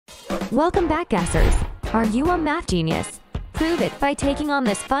Welcome back, guessers! Are you a math genius? Prove it by taking on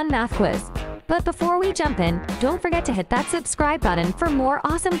this fun math quiz. But before we jump in, don't forget to hit that subscribe button for more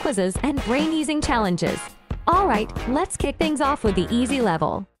awesome quizzes and brain-easing challenges. Alright, let's kick things off with the easy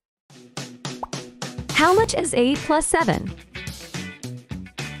level. How much is 8 plus 7?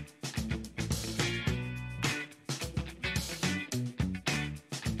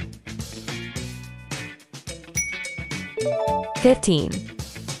 15.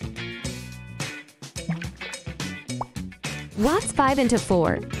 What's 5 into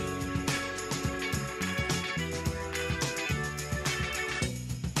 4?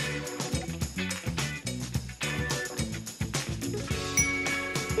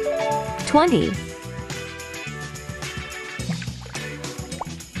 20.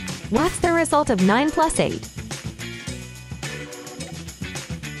 What's the result of 9 plus 8?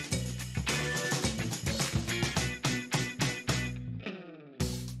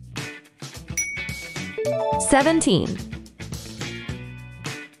 17.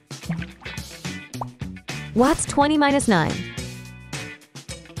 What's 20 minus 9?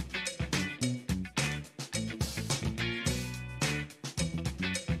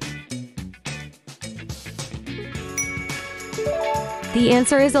 'The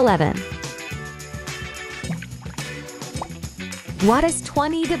answer is 11. What is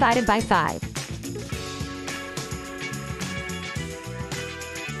 20 divided by 5?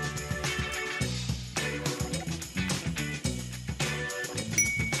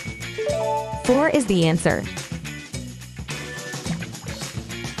 4 is the answer.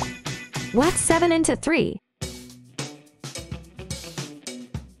 What's 7 into 3?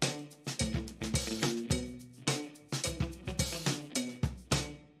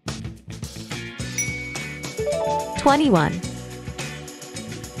 21.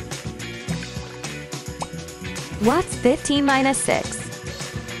 What's 15 minus 6?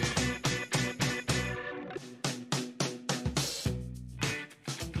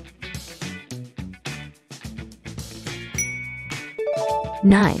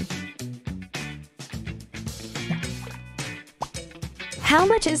 9. How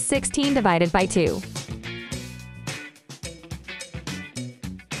much is 16 divided by 2?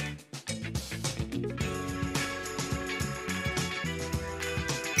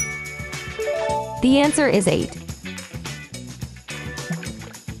 'The answer is 8.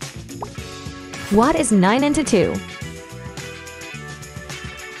 What is 9 into 2?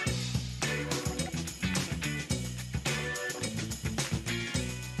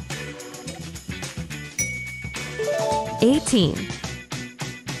 18.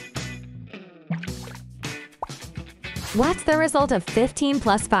 What's the result of 15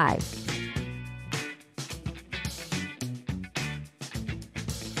 plus 5?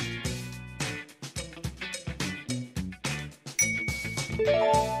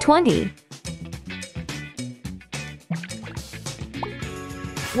 20.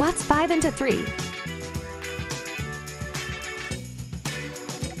 What's 5 into 3?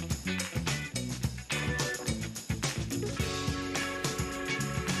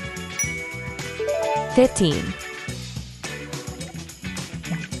 15.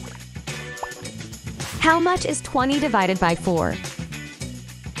 How much is 20 divided by 4?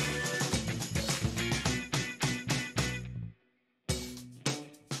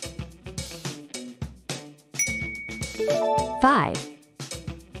 5.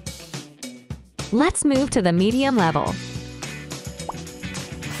 Let's move to the medium level.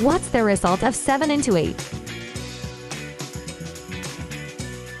 What's the result of 7 into 8?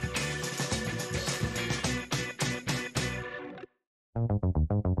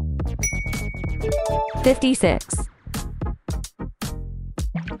 56.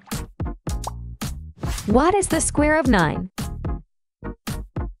 What is the square of 9?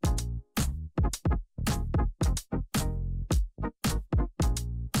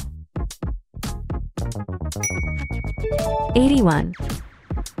 81.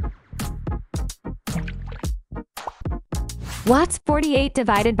 What's 48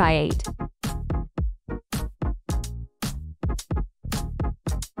 divided by 8?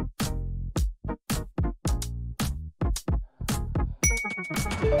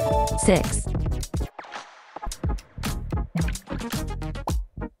 6.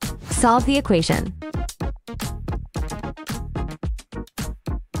 Solve the equation.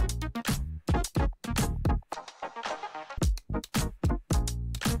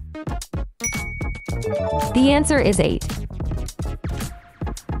 The answer is 8.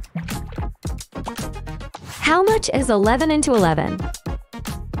 How much is 11 into 11?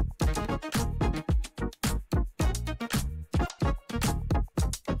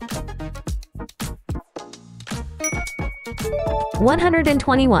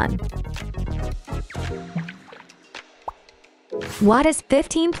 121. What is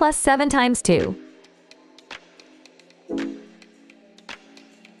 15 plus 7 times 2?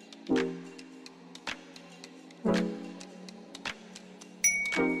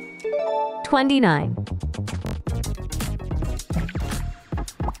 29.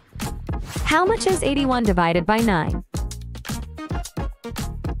 How much is 81 divided by 9?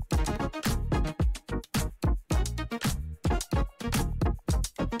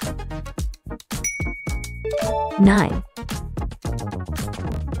 9.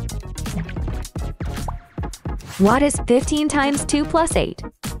 What is 15 times 2 plus 8?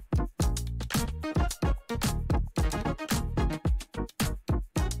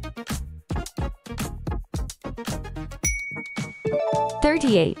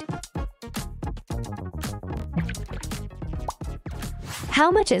 38.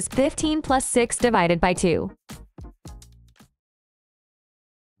 How much is 15 plus 6 divided by 2?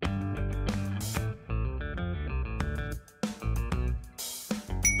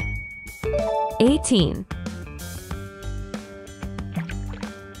 18.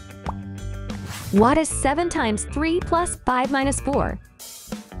 What is 7 times 3 plus 5 minus 4?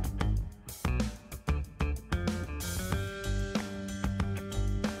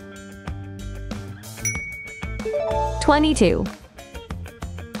 22.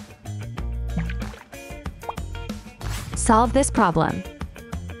 Solve this problem.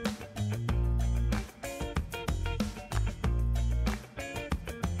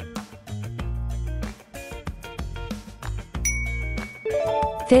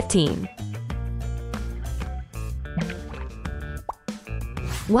 "15.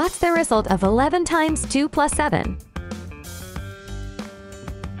 What's the result of 11 times 2 plus 7?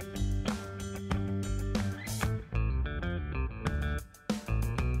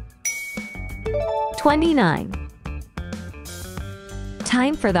 29.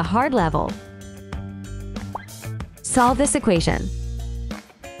 Time for the hard level. Solve this equation.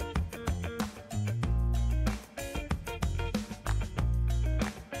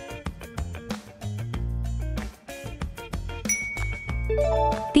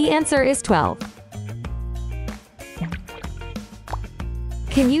 The answer is 12.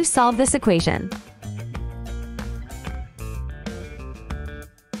 Can you solve this equation?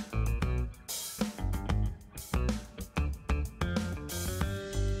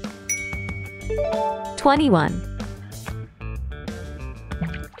 "21.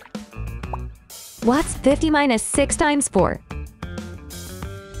 What's 50 minus 6 times 4?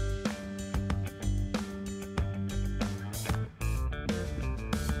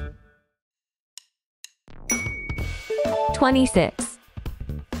 26.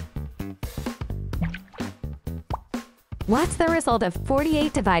 What's the result of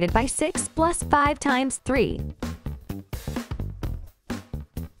 48 divided by 6 plus 5 times 3?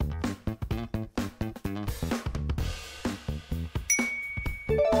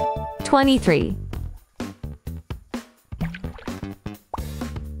 23.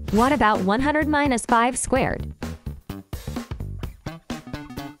 What about 100 minus 5 squared?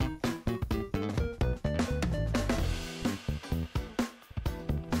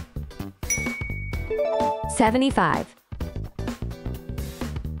 75.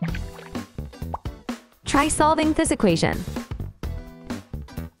 Try solving this equation.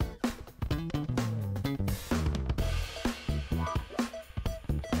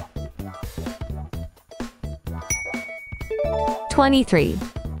 "23.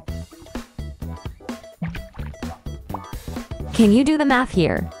 Can you do the math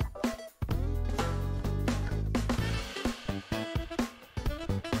here?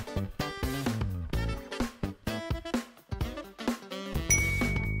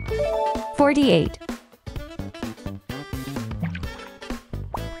 "48.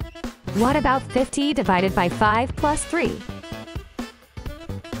 What about 50 divided by 5 plus 3?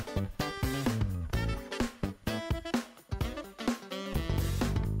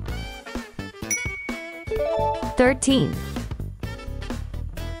 13.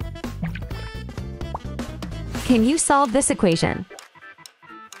 Can you solve this equation?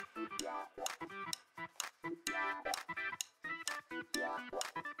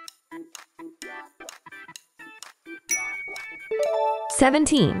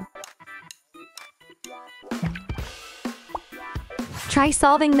 "17. Try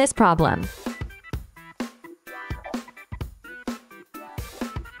solving this problem.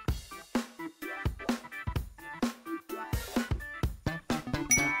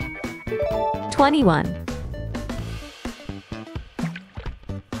 "21.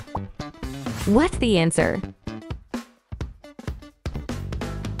 What's the answer?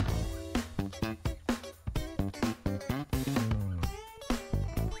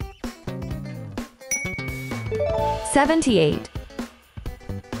 "78.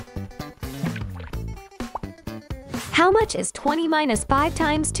 How much is 20 minus 5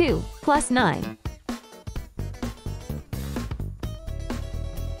 times 2 plus 9?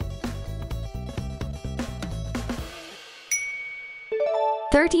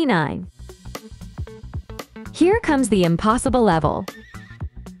 $39. Here comes the impossible level.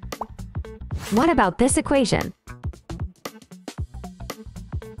 What about this equation?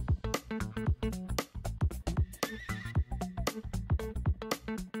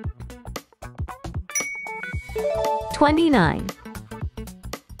 $29.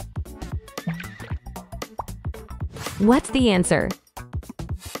 What's the answer?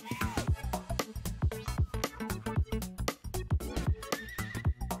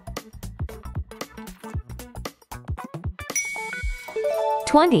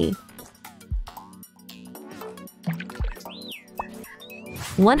 $20.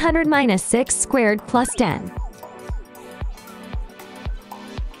 100 minus 6 squared plus 10.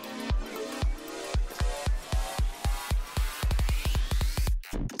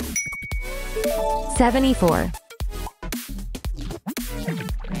 $74.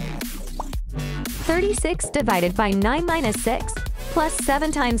 36 divided by 9 minus 6 plus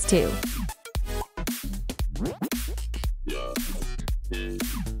 7 times 2.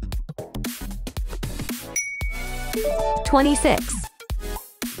 $26.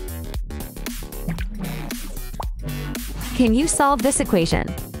 Can you solve this equation?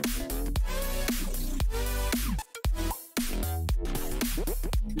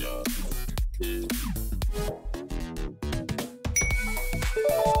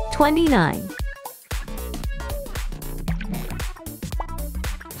 $29.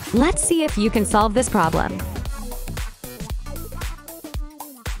 Let's see if you can solve this problem.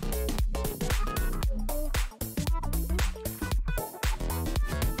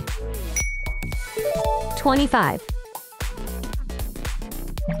 $25.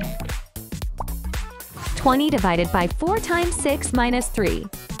 20 divided by 4 times 6 minus 3.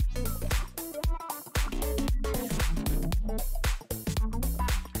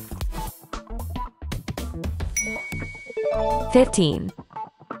 $15.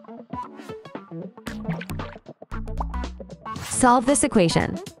 Solve this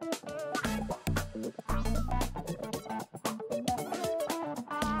equation.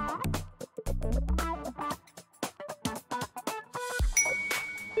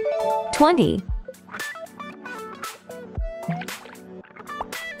 $20.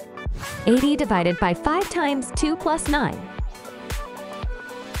 80 divided by 5 times 2 plus 9.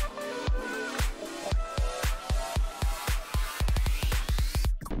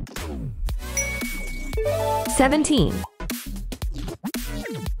 $17.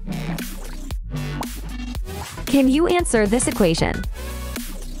 Can you answer this equation?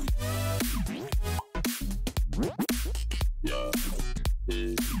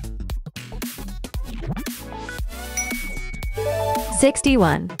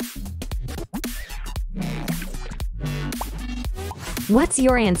 $61. What's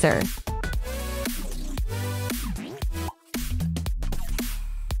your answer?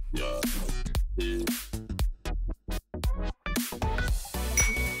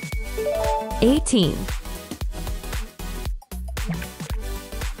 $18.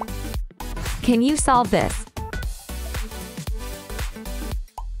 Can you solve this?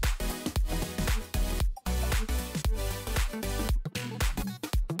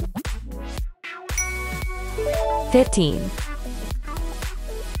 $15.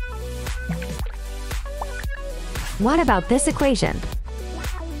 What about this equation?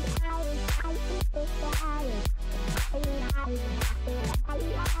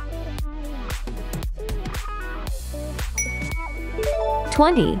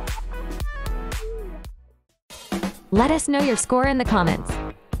 $20. Let us know your score in the comments.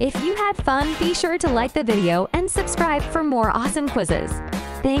 If you had fun, be sure to like the video and subscribe for more awesome quizzes.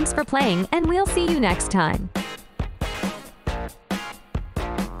 Thanks for playing, and we'll see you next time.